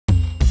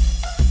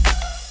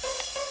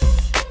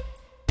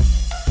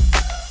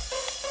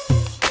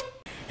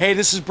Hey,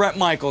 this is Bret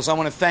Michaels. I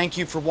want to thank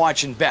you for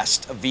watching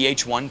Best of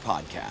VH1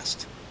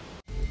 Podcast.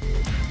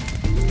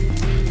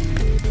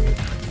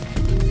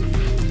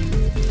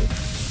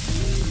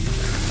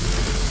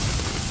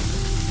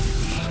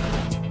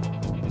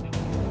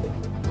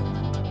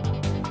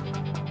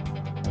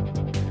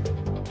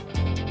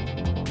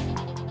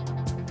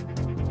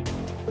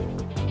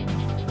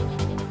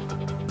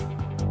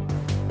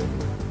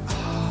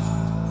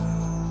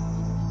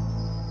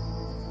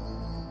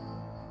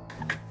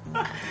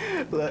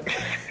 Look.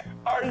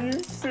 Are you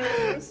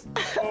serious?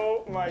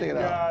 Oh my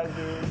God,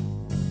 dude.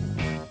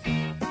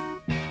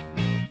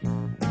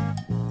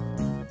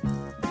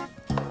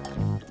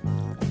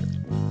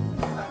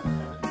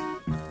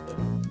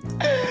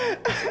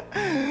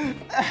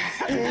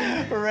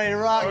 We're ready to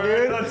rock, All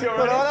dude. right, let's go.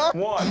 Ready?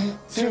 1,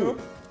 2,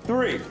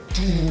 3.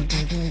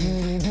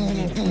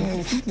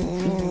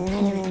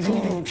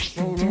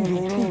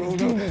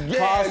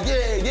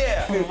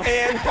 Yeah.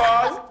 And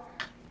pause.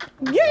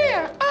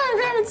 Yeah, I'm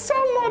having so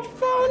much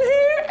fun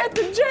here at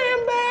the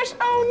Jam Bash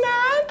 09.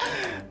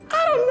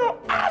 I don't know,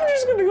 I'm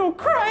just gonna go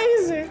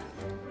crazy.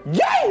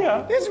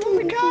 Yeah! This is what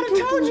we call a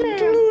toe jam.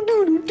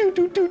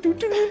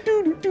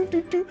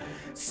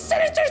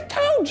 Sinister's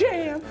toe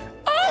jam,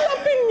 all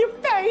up in your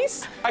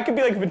face. I could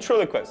be like a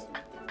ventriloquist.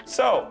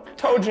 So,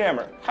 toe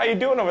jammer, how you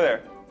doing over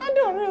there? I'm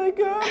doing really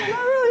good, and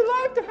I really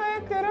like the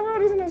fact that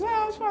everybody's in his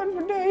house fighting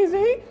for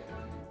Daisy.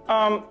 Who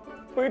are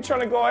you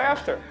trying to go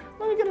after?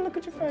 Let me get a look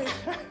at your face.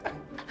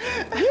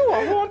 You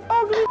are one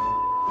ugly.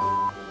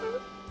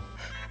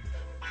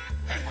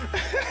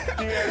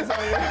 Do you guys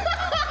on your...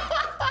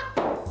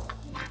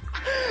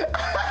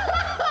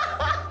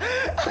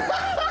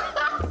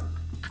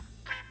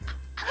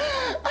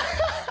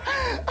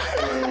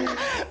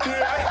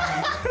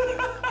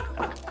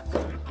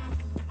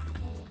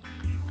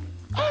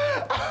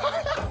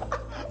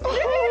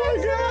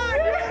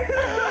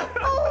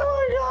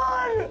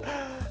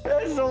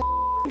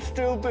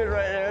 Stupid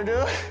right there,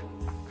 dude.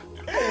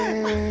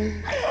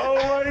 Oh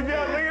my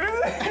God, look at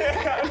his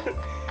hand.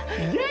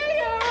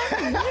 Yeah!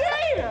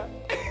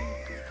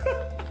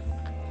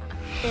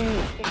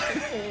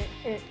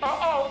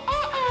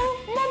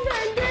 My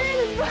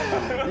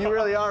bandana. You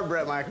really are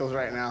Bret Michaels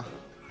right now.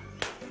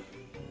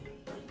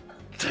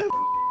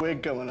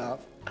 Wig coming off.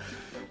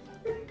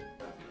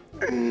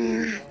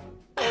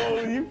 Oh,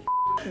 you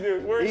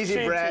dude, where's Easy,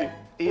 Chi-Chi? Bret.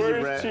 Easy,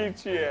 Where's Bret.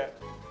 Chi-Chi at?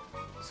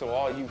 So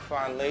all you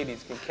fine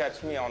ladies can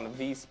catch me on the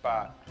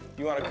V-Spot.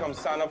 You want to come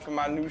sign up for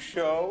my new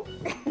show?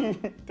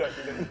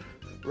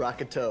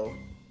 Rock a toe.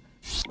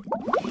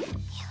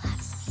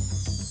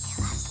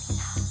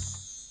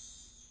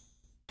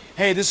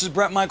 Hey, this is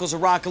Bret Michaels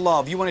of Rock of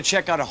Love. You want to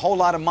check out a whole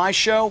lot of my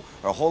show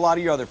or a whole lot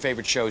of your other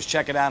favorite shows,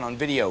 check it out on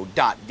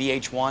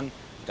video.vh1.com.